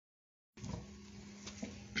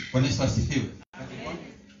Bwana Yesu asifiwe.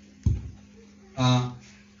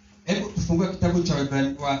 Hebu tufungue kitabu cha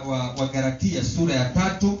Wagalatia sura ya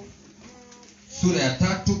 3. Sura ya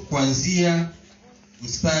 3 kuanzia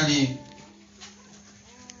mstari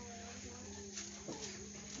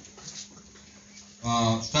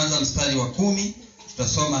tutaanza mstari wa 10,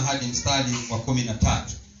 tutasoma hadi mstari wa 13.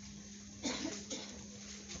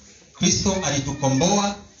 Kristo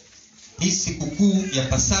alitukomboa. Hii sikukuu ya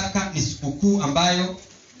Pasaka ni sikukuu ambayo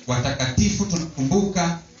watakatifu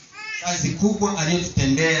tunakumbuka kazi kubwa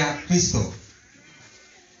aliyotutendea Kristo.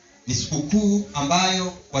 Ni sikukuu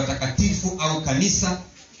ambayo watakatifu au kanisa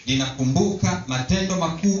linakumbuka matendo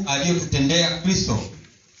makuu aliyotutendea Kristo.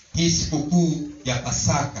 Hii sikukuu ya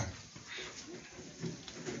Pasaka.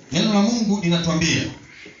 Neno la Mungu linatuambia,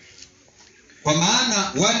 kwa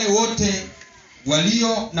maana wale wote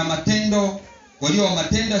walio na matendo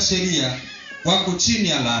ya sheria wako chini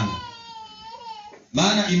ya laana.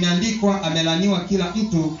 Maana imeandikwa, amelaniwa kila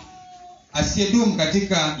mtu asiyedumu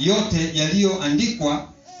katika yote yaliyoandikwa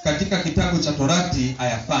katika kitabu cha Torati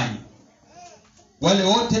ayafanye. Wale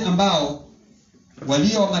wote ambao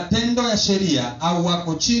walio matendo ya sheria au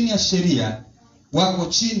wako chini ya sheria wako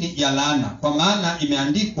chini ya laana. Kwa maana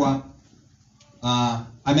imeandikwa,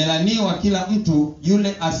 amelaniwa kila mtu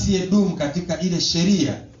yule asiyedumu katika ile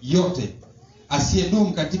sheria yote,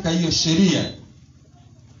 asiyedumu katika hiyo sheria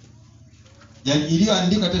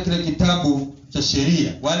iliyoandikwa katika kile kitabu cha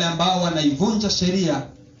sheria. Wale ambao wanaivunja sheria.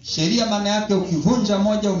 Sheria maana yake ukivunja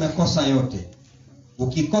moja umekosa yote.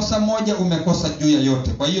 Ukikosa moja umekosa juu ya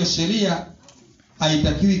yote. Kwa hiyo sheria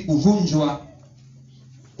haitakiwi kuvunjwa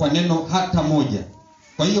kwa neno hata moja.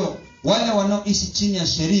 Kwa hiyo wale wanaoishi chini ya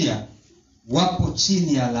sheria wapo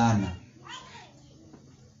chini ya laana.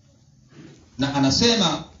 Na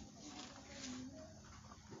anasema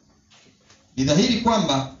ni dhahiri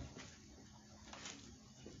kwamba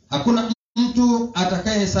hakuna mtu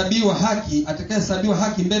atakayehesabiwa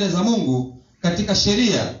haki mbele za Mungu katika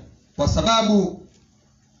sheria, kwa sababu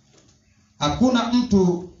hakuna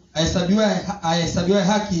mtu ahesabiwaye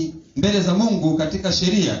haki mbele za Mungu katika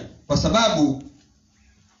sheria, kwa sababu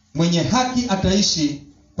mwenye haki ataishi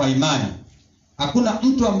kwa imani. Hakuna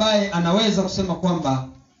mtu ambaye anaweza kusema kwamba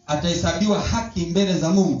atahesabiwa haki mbele za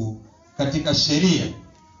Mungu katika sheria.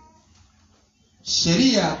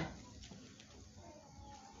 Sheria,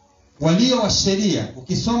 walio wa sheria,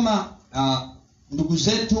 ukisoma ndugu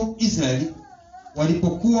zetu Israeli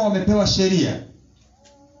walipokuwa wamepewa sheria,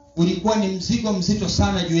 ulikuwa ni mzigo mzito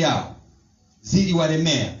sana juu yao.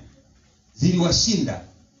 Ziliwalemea, ziliwashinda.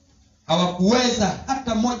 Hawakuweza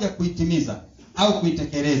hata moja kuitimiza au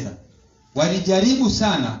kuitekeleza. Walijaribu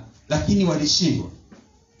sana lakini walishindwa.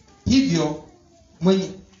 Hivyo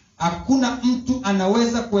hakuna mtu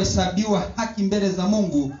anaweza kuhesabiwa haki mbele za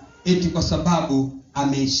Mungu eti kwa sababu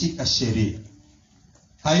ameishika sheria.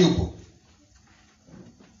 Hayupo.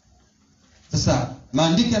 Sasa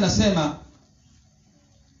maandiko yanasema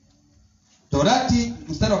Torati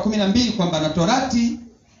mstari wa 12 kwamba na Torati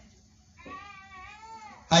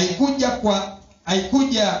haikuja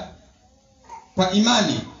kwa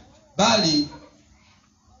imani, bali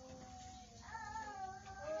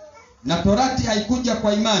na Torati haikuja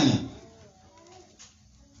kwa imani,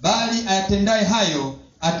 bali ayatendaye hayo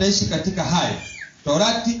ataishi katika hayo.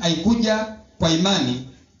 Torati haikuja kwa imani,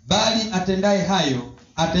 bali atendaye hayo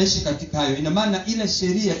ataishi katika hayo. Ina maana ile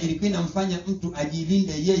sheria ilikuwa inamfanya mtu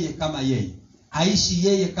ajilinde yeye kama yeye, aishi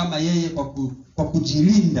yeye kama yeye kwa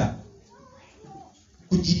kujilinda,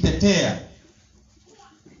 kujitetea.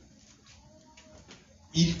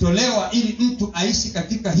 Ilitolewa ili mtu aishi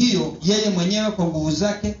katika hiyo yeye mwenyewe kwa nguvu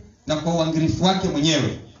zake na kwa uangalifu wake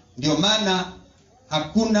mwenyewe. Ndio maana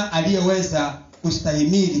hakuna aliyeweza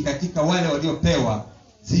kustahimili katika wale waliopewa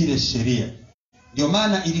zile sheria. Ndio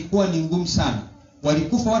maana ilikuwa ni ngumu sana.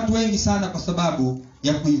 Walikufa watu wengi sana kwa sababu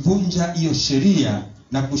ya kuivunja hiyo sheria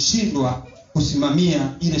na kushindwa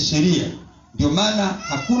kusimamia ile sheria. Ndio maana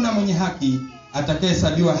hakuna mwenye haki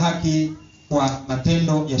atakayehesabiwa haki kwa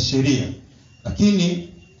matendo ya sheria. Lakini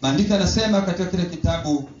maandiko yanasema katika kile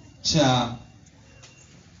kitabu cha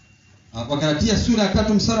Wagalatia sura ya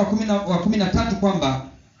 3 mstari wa 13 kwamba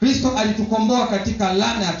Kristo alitukomboa katika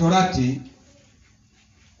laana ya Torati,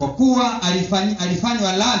 kwa kuwa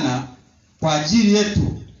alifanywa laana kwa ajili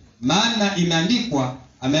yetu. Maana imeandikwa,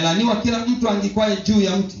 amelaniwa kila mtu angikwaye juu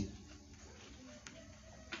ya mti,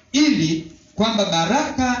 ili kwamba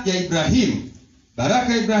baraka ya Ibrahimu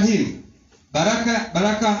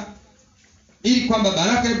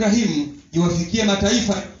iwafikie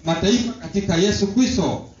mataifa katika Yesu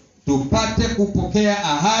Kristo, tupate kupokea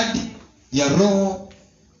ahadi ya Roho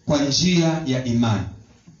kwa njia ya imani.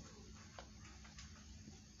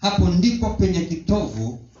 hapo ndipo penye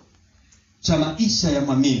kitovu cha maisha ya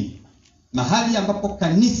mwamini, mahali ambapo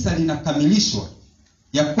kanisa linakamilishwa,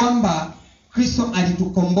 ya kwamba Kristo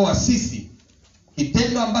alitukomboa sisi,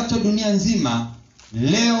 kitendo ambacho dunia nzima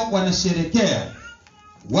leo wanasherekea,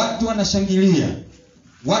 watu wanashangilia,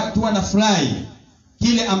 watu wanafurahi.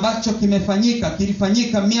 Kile ambacho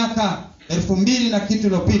kilifanyika miaka 2000 na kitu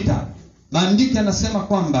iliyopita. Maandiko yanasema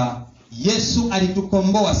kwamba Yesu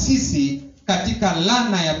alitukomboa sisi katika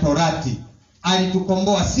laana ya Torati.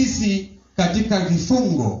 Alitukomboa sisi katika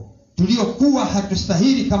vifungo tuliokuwa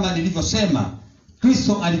hatustahili, kama nilivyosema.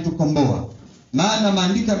 Kristo alitukomboa. Maana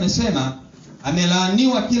maandiko yamesema,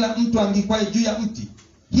 amelaaniwa kila mtu angikwaye juu ya mti.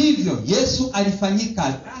 Hivyo Yesu alifanyika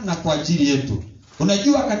laana kwa ajili yetu.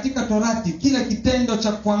 Unajua, katika Torati kila kitendo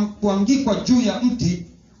cha kuangikwa juu ya mti,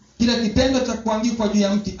 kila kitendo cha kuangikwa juu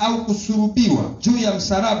ya mti au kusurubiwa juu ya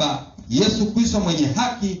msalaba, Yesu Kristo mwenye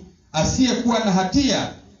haki asiyekuwa na hatia,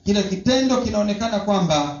 kila kitendo kinaonekana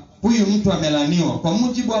kwamba huyu mtu amelaaniwa kwa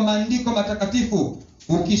mujibu wa maandiko matakatifu.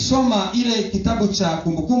 Ukisoma ile kitabu cha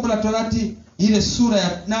Kumbukumbu la Torati, ile sura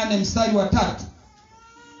ya 8 mstari wa 3,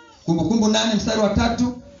 Kumbukumbu 8 mstari wa 3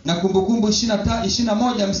 na Kumbukumbu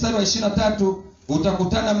 21 mstari wa 23,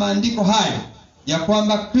 utakutana maandiko haya ya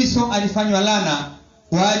kwamba Kristo alifanywa laana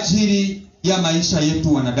kwa ajili ya maisha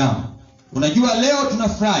yetu wanadamu. Unajua, leo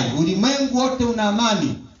tunafurahi, ulimwengu wote una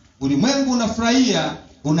amani, ulimwengu unafurahia,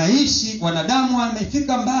 unaishi, wanadamu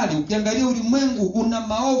wamefika mbali. Ukiangalia ulimwengu una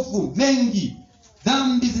maovu mengi,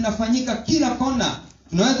 dhambi zinafanyika kila kona.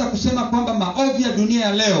 Tunaweza kusema kwamba maovu ya dunia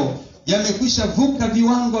ya leo yamekwisha vuka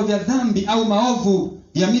viwango vya dhambi au maovu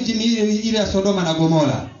ya miji ile ya Sodoma na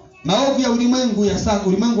Gomora. Maovu ya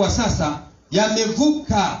ulimwengu wa sasa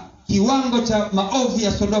yamevuka kiwango cha maovu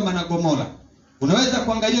ya Sodoma na Gomora. Unaweza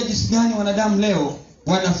kuangalia jinsi gani wanadamu leo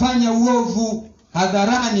wanafanya uovu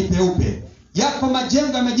hadharani peupe. Yako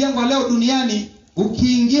majengo yamejengwa leo duniani,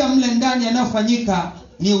 ukiingia mle ndani yanayofanyika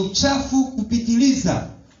ni uchafu kupitiliza.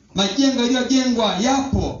 Majengo yaliyojengwa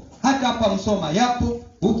yapo, hata hapa Msoma yapo,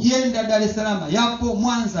 ukienda Dar es Salaam yapo,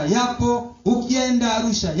 Mwanza yapo, ukienda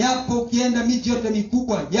Arusha yapo, ukienda miji yote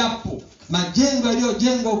mikubwa yapo. Majengo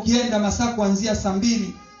yaliyojengwa, ukienda masaa kuanzia saa 2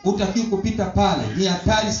 utakiwa kupita pale. Ni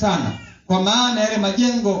hatari sana, kwa maana yale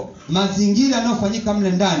majengo, mazingira yanayofanyika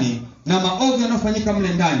mle ndani na maovu yanayofanyika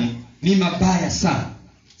mle ndani ni mabaya sana.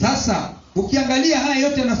 Sasa ukiangalia haya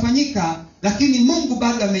yote yanafanyika, lakini Mungu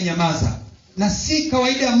bado amenyamaza. Na si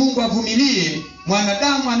kawaida ya Mungu avumilie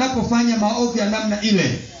mwanadamu anapofanya maovu ya namna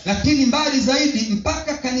ile. Lakini mbali zaidi,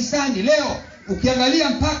 mpaka kanisani leo, ukiangalia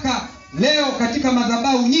mpaka leo katika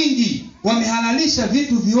madhabahu nyingi wamehalalisha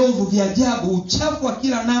vitu viovu vya ajabu, uchafu wa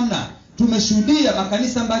kila namna. Tumeshuhudia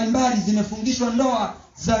makanisa mbalimbali zimefungishwa ndoa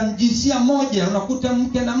za jinsia moja. Unakuta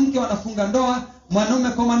mke na mke wanafunga ndoa, mwanaume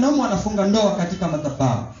kwa mwanaume wanafunga ndoa katika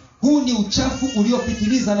madhabahu. Huu ni uchafu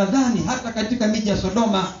uliopitiliza. Nadhani hata katika miji ya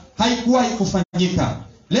Sodoma haikuwahi kufanyika.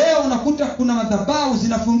 Leo unakuta kuna madhabahu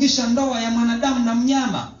zinafungisha ndoa ya mwanadamu na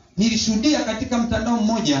mnyama. Nilishuhudia katika mtandao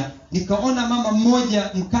mmoja, nikaona mama mmoja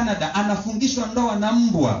Mkanada anafungishwa ndoa na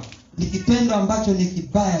mbwa. Ni kitendo ambacho ni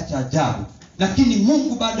kibaya cha ajabu, lakini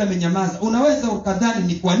Mungu bado amenyamaza. Unaweza ukadhani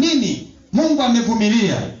ni kwa nini Mungu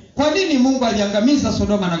amevumilia? Kwa nini Mungu aliangamiza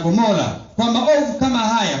Sodoma na Gomora kwa maovu kama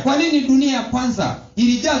haya? Kwa nini dunia ya kwanza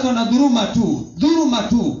ilijazwa na dhuluma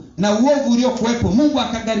tu na uovu uliokuwepo, Mungu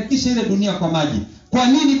akagarikisha ile dunia kwa maji? Kwa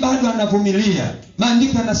nini bado anavumilia?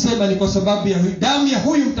 Maandiko yanasema ni kwa sababu ya damu ya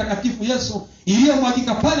huyu mtakatifu Yesu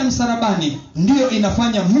iliyomwagika pale msalabani, ndiyo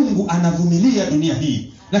inafanya Mungu anavumilia dunia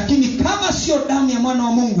hii. Lakini kama sio damu ya mwana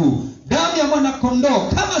wa Mungu, damu ya mwana kondoo,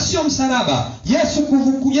 kama sio msalaba,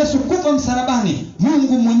 Yesu kufa msalabani,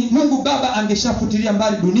 Mungu Baba angeshafutilia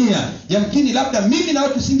mbali dunia. Yamkini labda mimi na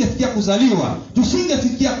wewe tusingefikia kuzaliwa,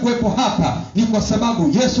 tusingefikia kuwepo hapa. Ni kwa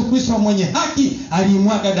sababu Yesu Kristo mwenye haki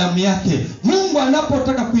alimwaga damu yake. Mungu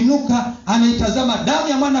anapotaka kuinuka, anaitazama damu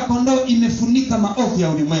ya mwana kondoo imefunika maovu ya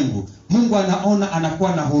ulimwengu. Mungu anaona,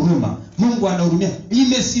 anakuwa na huruma. Mungu anahurumia.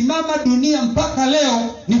 Imesimama dunia mpaka leo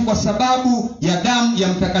ni kwa sababu ya damu ya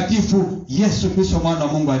mtakatifu Yesu Kristo mwana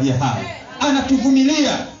wa Mungu aliye hai.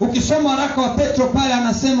 Anatuvumilia. Ukisoma waraka wa Petro pale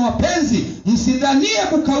anasema, wapenzi, msidhanie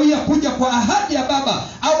kukawia kuja kwa ahadi ya Baba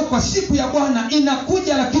au kwa siku ya Bwana.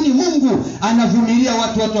 Inakuja, lakini Mungu anavumilia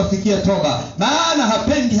watu wafikie toba. Maana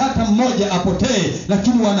hapendi hata mmoja apotee,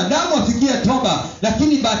 lakini wanadamu wafikie toba.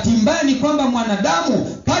 Lakini bahati mbaya ni kwamba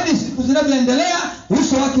mwanadamu kadri siku zinavyoendelea,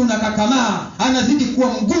 uso wake unakakamaa, anazidi kuwa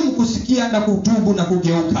mgumu kusikia na kutubu na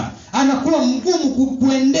kugeuka. Anakuwa mgumu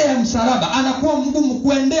kuendea msalaba, anakuwa mgumu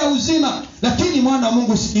kuendea uzima. Lakini mwana wa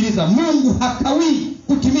Mungu, sikiliza, Mungu hakawii.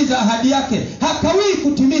 kutimiza ahadi yake, hakawii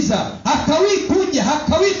kutimiza, hakawii kuja,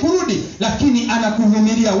 hakawii kurudi, lakini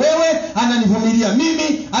anakuvumilia wewe, ananivumilia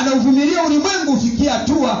mimi, anauvumilia ulimwengu ufikia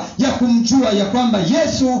hatua ya kumjua ya kwamba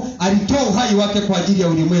Yesu alitoa uhai wake kwa ajili ya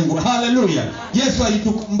ulimwengu. Haleluya! Yesu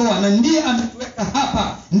alitukomboa na ndiye ametuweka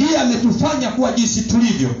hapa, ndiye ametufanya kuwa jinsi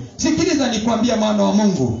tulivyo. Sikiliza nikwambia mwana wa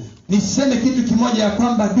Mungu, niseme kitu kimoja, ya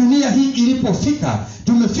kwamba dunia hii ilipofika,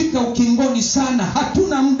 tumefika ukingoni sana.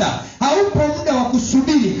 Hatuna muda, haupo muda wa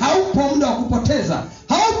kusubiri, haupo muda wa kupoteza,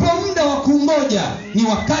 haupo muda wa kungoja. Ni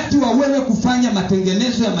wakati wa wewe kufanya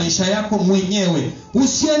matengenezo ya maisha yako mwenyewe.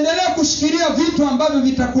 Usiendelee kushikilia vitu ambavyo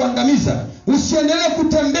vitakuangamiza, usiendelee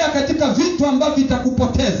kutembea katika vitu ambavyo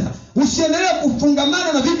vitakupoteza, usiendelee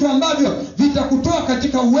kufungamana na vitu ambavyo vitakutoa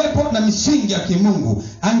katika uwepo na misingi ya kimungu.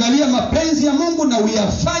 Angalia mapenzi ya Mungu na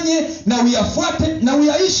uyafanye na uyafuate na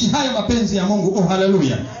uyaishi haya mapenzi ya Mungu. Oh,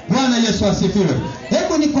 haleluya! Bwana Yesu asifiwe.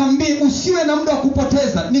 Hebu nikwambie, usiwe na muda wa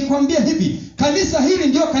kupoteza. Nikwambie hivi, kanisa hili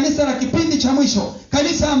ndio kanisa la kipindi cha mwisho,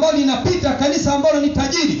 kanisa ambalo linapita, kanisa ambalo ni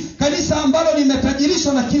tajiri, kanisa ambalo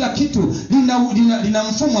limetajirishwa na kila kitu, lina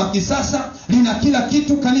mfumo wa kisasa, lina kila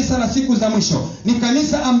kitu. Kanisa la siku za mwisho ni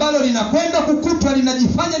kanisa ambalo linakwenda kukutwa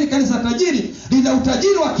linajifanya ni kanisa tajiri, lina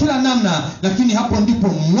utajiri wa kila namna, lakini hapo ndipo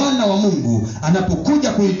mwana wa Mungu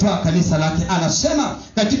anapokuja kuitoa kanisa lake. Anasema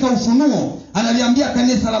katika Ufunuo, analiambia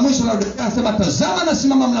kanisa la mwisho la Laodikia, anasema, tazama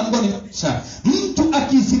nasimama mlangoni nabisha, mtu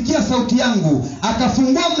akisikia sauti yangu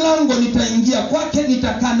akafungua mlango, nitaingia kwake,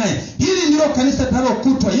 nitakaa naye. Hili ndilo kanisa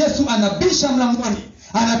tarokutwa. Yesu anabisha mlangoni,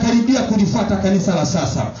 anakaribia kulifuata kanisa la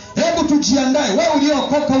sasa. Hebu tujiandae. Wewe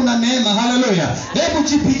uliokoka una neema. Haleluya! Hebu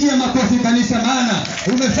jipigie makofi kanisa, maana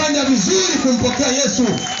umefanya vizuri kumpokea Yesu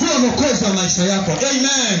kuwa mwokozi wa maisha yako.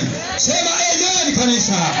 Amen. Sema amen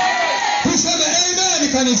kanisa. Tuseme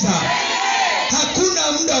amen kanisa.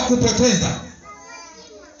 Hakuna muda wa kupoteza.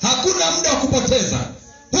 Hakuna muda wa kupoteza.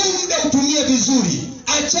 Huu muda utumie vizuri.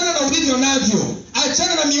 Achana na ulivyo navyo.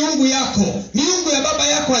 Achana na miungu yako. Miungu ya baba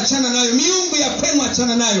yako achana nayo. Miungu ya kwenu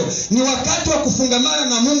achana nayo. Ni wakati wa kufungamana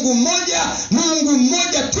na Mungu mmoja. Mungu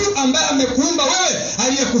mmoja tu ambaye amekuumba wewe,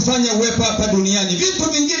 aliyekufanya uwepo hapa duniani. Vitu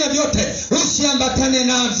vingine vyote usiambatane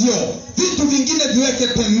navyo. Vitu vingine viweke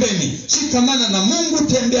pembeni. Shikamana na Mungu,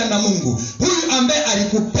 tembea na Mungu. Huyu ambaye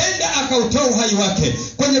alikupenda akautoa uhai wake.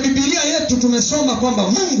 Kwenye Biblia yetu tumesoma kwamba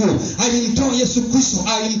Mungu alimtoa Yesu Kristo,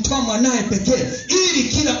 alimtoa mwanae pekee, ili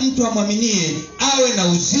kila mtu amwaminie awe na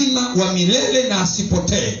uzima wa milele na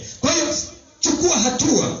asipotee. Kwa hiyo chukua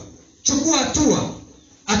hatua. Chukua hatua.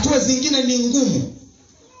 Hatua zingine ni ngumu.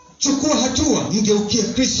 Chukua hatua, mgeukie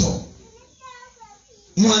Kristo.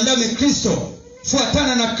 Muandame Kristo.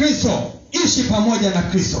 Fuatana na Kristo. Ishi pamoja na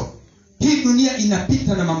Kristo. Hii dunia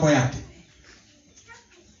inapita na mambo yake.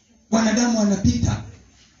 Wanadamu wanapita.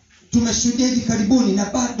 Tumeshuhudia hivi karibuni, na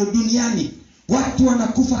bado duniani watu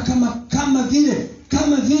wanakufa kama vile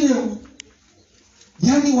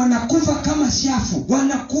yani wanakufa kama siafu.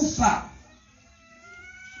 Wanakufa,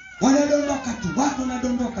 wanadondoka tu, watu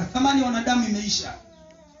wanadondoka. Thamani wanadamu imeisha.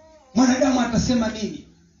 Mwanadamu atasema nini?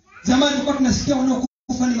 Zamani tulikuwa tunasikia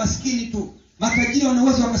wanaokufa ni maskini tu. Matajiri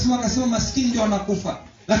wanaweza wakasema maskini ndio wanakufa.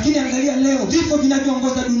 Lakini angalia leo, vifo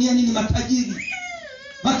vinavyoongoza duniani ni matajiri.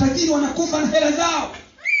 Matajiri wanakufa na hela zao.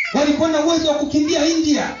 Walikuwa na uwezo wa kukimbia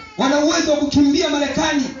India, wana uwezo wa kukimbia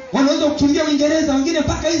Marekani, wanaweza kukimbia Uingereza, wengine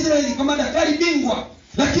mpaka Israeli kwa madaktari bingwa.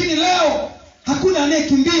 Lakini leo hakuna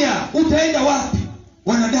anayekimbia. Utaenda wapi?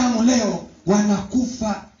 Wanadamu leo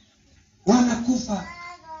wanakufa.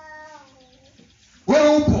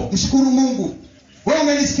 Wewe upo, mshukuru Mungu. Wewe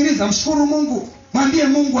umenisikiliza, mshukuru Mungu. Mwambie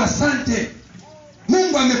Mungu asante.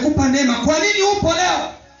 Mungu amekupa neema. Kwa nini upo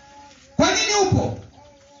leo? Kwa nini upo?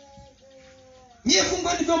 Nyie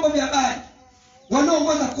fungueni vyombo vya habari.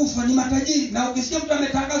 Wanaoongoza kufa ni matajiri, na ukisikia mtu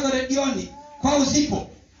ametangaza redioni kwa uzipo.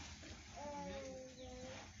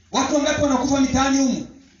 Watu wangapi wanakufa mitaani humu?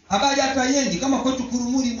 Habari hata yendi kama kwetu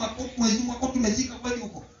Kurumuri mwezi mwako tumezika kweli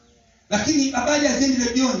huko. Lakini habari hazendi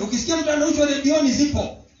redioni. Ukisikia mtu anaoshwa redioni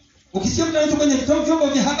zipo. Ukisikia mtu anaoshwa kwenye vyombo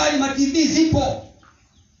vya habari, ma TV zipo.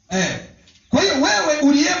 Kwa hiyo wewe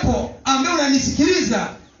uliyepo ambaye unanisikiliza,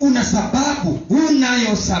 unayo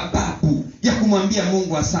sababu ya kumwambia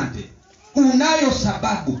Mungu asante. Unayo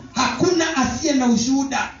sababu. Hakuna asiye na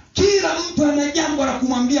ushuhuda. Kila mtu ana jambo la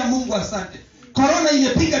kumwambia Mungu asante. Corona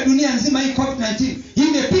imepiga dunia nzima, hii COVID-19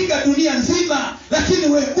 imepiga dunia nzima, lakini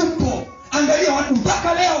wewe upo. Angalia watu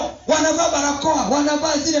mpaka leo wanavaa barakoa,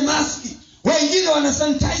 wanavaa zile maski. Wengine wana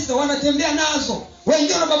sanitizer wanatembea nazo.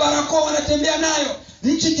 Wengine wana barakoa wanatembea nayo.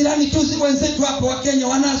 Nchi jirani tu ziko wenzetu hapo wa Kenya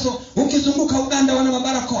wanazo. Ukizunguka Uganda wana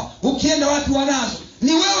barakoa. Ukienda watu wanazo.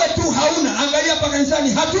 Ni wewe tu hauna. Angalia hapa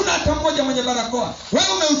kanisani hatuna hata mmoja mwenye barakoa. Wewe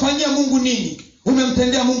umemfanyia Mungu nini?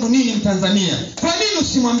 Umemtendea Mungu nini Mtanzania? Kwa nini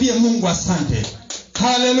usimwambie Mungu asante?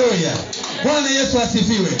 Haleluya. Bwana Yesu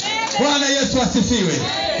asifiwe. Bwana Yesu asifiwe.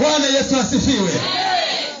 Bwana Yesu asifiwe.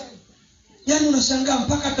 Yaani unashangaa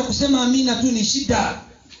mpaka hata kusema amina tu ni shida.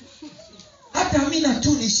 Hata amina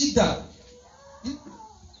tu ni shida.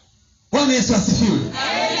 Bwana Yesu asifiwe.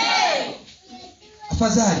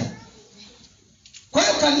 Afadhali. Kwa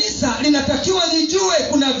hiyo kanisa linatakiwa lijue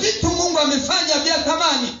kuna vitu Mungu amefanya vya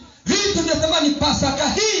thamani. Vitu vya thamani. Pasaka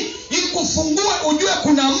hii ikufungue ujue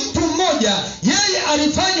kuna mtu mmoja yeye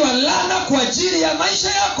alifanywa laana kwa ajili ya maisha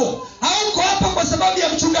yako. Hauko hapa kwa sababu ya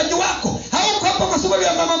mchungaji wako. Hauko hapa kwa sababu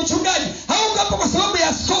ya mama mchungaji. Hauko hapa kwa sababu ya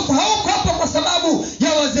askofu. Hauko hapa kwa sababu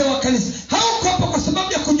ya wazee wa kanisa. Hauko hapa kwa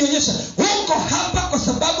sababu ya kujionyesha. Uko hapa kwa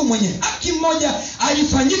sababu mwenye haki mmoja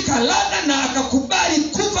alifanyika laana na akakubali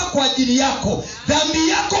kufa kwa ajili yako. Dhambi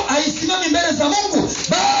yako haisimami mbele za Mungu,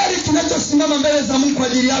 bali kinachosimama mbele za Mungu kwa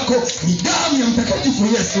ajili yako ni damu ya mtakatifu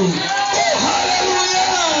Yesu. Oh,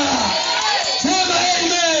 haleluya. Sema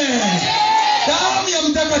amen. Damu ya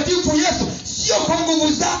mtakatifu Yesu. Sio kwa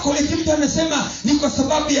nguvu zako. Eti mtu anasema ni kwa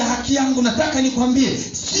sababu ya haki yangu. Nataka nikwambie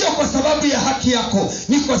sio kwa sababu ya haki yako,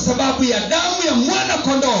 ni kwa sababu ya damu ya mwana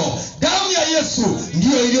kondoo. Damu ya Yesu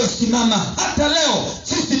ndiyo iliyosimama hata leo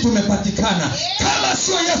sisi tumepatikana. Kama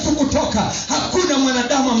sio Yesu kutoka, hakuna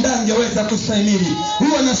mwanadamu ambaye angeweza kustahimili.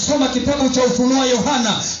 Huwa nasoma kitabu cha Ufunuo wa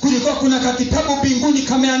Yohana. Kulikuwa kuna kitabu mbinguni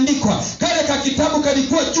kameandikwa. Kale kitabu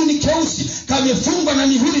kalikuwa juu ni keusi, kamefungwa na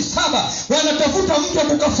mihuri 7. Wanatafuta mtu wa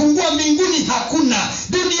kukafungua mbinguni, hakuna.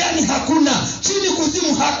 Duniani hakuna. Chini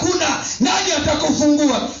kuzimu hakuna. Nani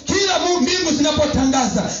atakufungua? Kila mbingu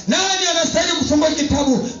zinapotangaza nani anastahili kufungua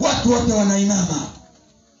kitabu, watu wote wanainama.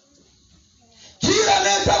 Kila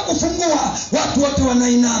anayetaka kufungua, watu wote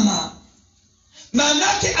wanainama.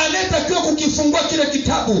 Maanake anayetakiwa kukifungua kile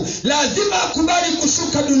kitabu lazima akubali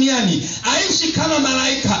kushuka duniani, aishi kama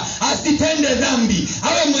malaika, asitende dhambi,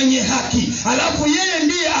 awe mwenye haki. Alafu yeye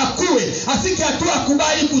ndiye akue, asike hatua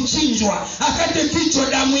akubali kuchinjwa, akate kichwa,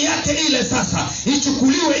 damu yake ile sasa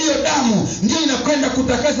ichukuliwe. Hiyo damu ndio inakwenda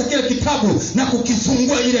kutakasa kile kitabu na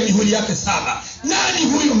kukifungua ile mihuri yake 7. Nani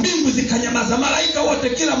huyo? Mbingu zikanyamaza, malaika wote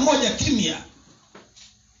kila mmoja kimya,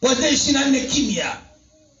 wazee 24 kimya,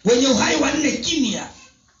 wenye uhai 4 kimya.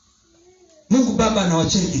 Mungu Baba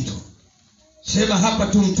anawacheki tu. Sema hapa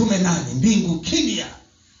tumtume nani? Mbingu kimya.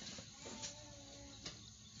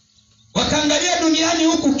 Wakaangalia duniani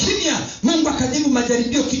huku kimya. Mungu akajibu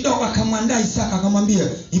majaribio kidogo, akamwandaa Isaka, akamwambia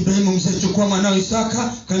Ibrahimu, mzee, chukua mwanao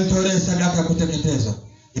Isaka kanitolee sadaka ya kuteketezwa.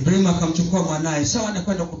 Ibrahimu akamchukua mwanae, sawa,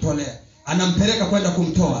 anakwenda kutolea. Anampeleka kwenda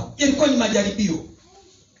kumtoa. Ilikuwa ni majaribio.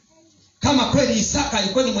 Kama kweli Isaka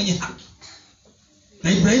alikuwa ni mwenye haki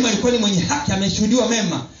na Ibrahimu alikuwa ni mwenye haki, ameshuhudiwa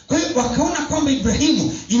mema. Kwa hiyo wakaona kwamba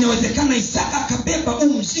Ibrahimu inawezekana Isaka akabeba huu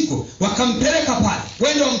mzigo, wakampeleka pale,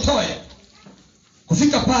 wende wamtoe.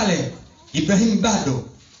 Kufika pale, Ibrahimu bado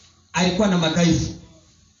alikuwa na madhaifu.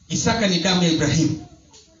 Isaka ni damu ya Ibrahimu,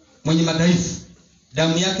 mwenye madhaifu.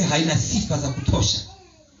 Damu yake haina sifa za kutosha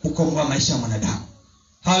kukomboa maisha ya mwanadamu.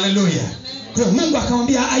 Haleluya. Kwa hiyo Mungu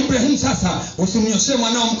akamwambia Ibrahimu, sasa usimnyoshee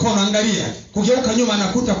mwanao mkono. Angalia, kugeuka nyuma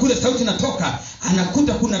anakuta kule sauti inatoka,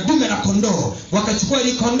 anakuta kuna dume na kondoo. Wakachukua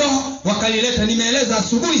ile kondoo wakalileta. Nimeeleza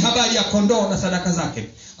asubuhi habari ya kondoo na sadaka zake.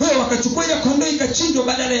 Kwa hiyo wakachukua ile kondoo ikachinjwa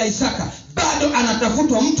badala ya Isaka. Bado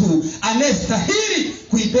anatafutwa mtu anayestahili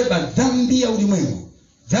kuibeba dhambi ya ulimwengu.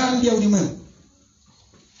 Dhambi ya ulimwengu.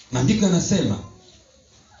 Maandiko yanasema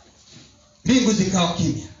mbingu zikawa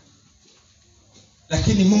kimya.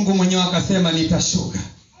 Lakini Mungu mwenyewe akasema nitashuka.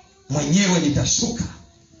 Mwenyewe nitashuka.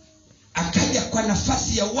 Akaja kwa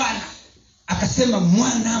nafasi ya wana. Akasema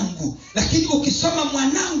mwanangu. Lakini ukisoma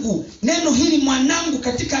mwanangu, neno hili mwanangu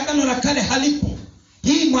katika Agano la Kale halipo.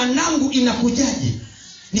 Hii mwanangu inakujaje?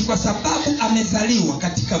 Ni kwa sababu amezaliwa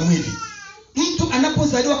katika mwili. Mtu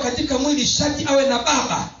anapozaliwa katika mwili shati awe na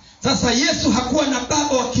baba. Sasa Yesu hakuwa na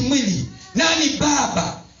baba wa kimwili. Nani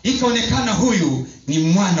baba? Ikaonekana huyu ni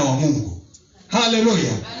mwana wa Mungu.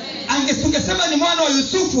 Haleluya. Tungesema ni mwana wa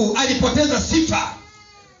Yusufu, alipoteza sifa.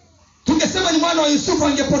 Tungesema ni mwana wa Yusufu,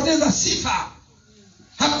 angepoteza sifa.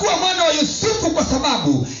 Hakuwa mwana wa Yusufu kwa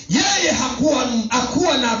sababu yeye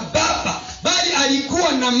hakuwa na baba, bali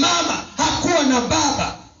alikuwa na mama, hakuwa na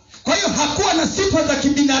baba. Kwa hiyo hakuwa na sifa za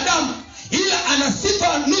kibinadamu, ila ana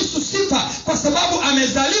sifa, nusu sifa, kwa sababu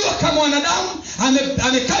amezaliwa kama wanadamu,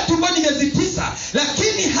 amekaa tumboni miezi 9,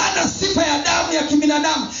 lakini hana sifa ya damu ya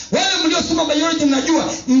kibinadamu. Wale mliosoma biology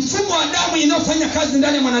mnajua mfumo wa damu inayofanya kazi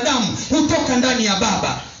ndani ya mwanadamu hutoka ndani ya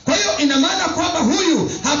baba. Kwa hiyo hiyo ina maana kwamba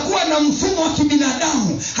huyu hakuwa na mfumo wa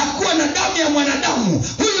kibinadamu, hakuwa na damu ya mwanadamu.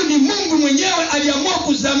 Huyu ni Mungu mwenyewe aliamua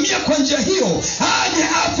kuzamia kwa njia hiyo, aje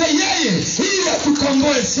afe yeye ili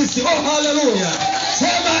atukomboe sisi. Oh, haleluya!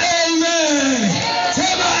 Sema amen.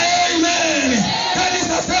 Sema amen.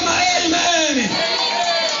 Kanisa sema amen.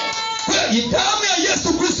 Damu ya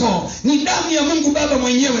Yesu Kristo ni damu ya Mungu Baba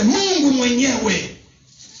mwenyewe, Mungu mwenyewe.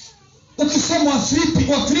 Ukisoma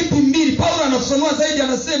Wafilipi 2, Paulo anafafanua zaidi,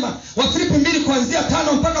 anasema Wafilipi 2 kuanzia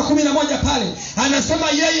 5 mpaka 11 pale. Anasema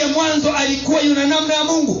yeye mwanzo alikuwa yuna namna ya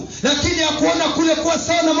Mungu, lakini hakuona kule kuwa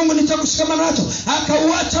sawa na Mungu ni cha kushikamana nacho.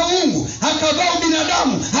 Akauacha Mungu, akavaa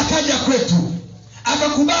binadamu, akaja kwetu.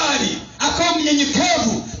 Akakubali, akawa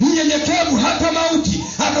mnyenyekevu hata mauti,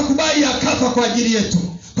 akakubali akafa kwa ajili yetu.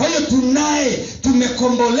 Kwa hiyo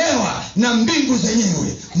tumekombolewa na mbingu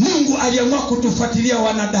zenyewe. Mungu aliamua kutufuatilia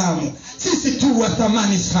wanadamu. Sisi tu wa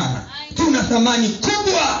thamani sana. Tuna thamani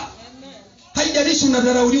kubwa. Haijalishi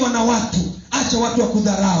unadharauliwa na watu. Acha watu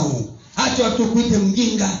wakudharau. Acha watu wakuite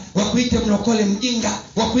mjinga, wakuite mlokole mjinga,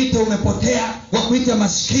 wakuite umepotea, wakuite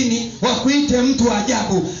maskini, wakuite mtu wa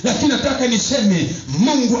ajabu. Lakini nataka niseme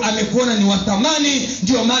Mungu amekuona ni wa thamani,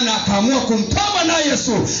 ndio maana akaamua kumtuma na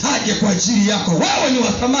Yesu aje kwa ajili yako. Wewe ni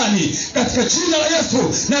wa thamani katika jina la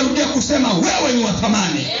Yesu. Narudia kusema wewe ni wa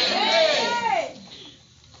thamani.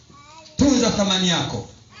 Tunza thamani yako.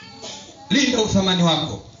 Linda uthamani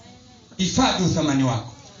wako. Hifadhi uthamani wako.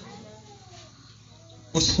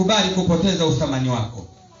 Usikubali kupoteza uthamani wako.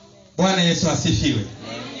 Bwana Yesu asifiwe.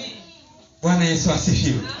 Bwana Yesu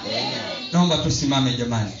asifiwe. Naomba tusimame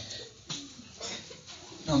jamani.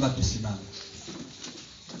 Naomba tusimame.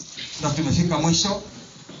 Na tumefika mwisho.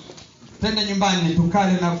 Twende nyumbani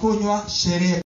tukale na kunywa sherehe.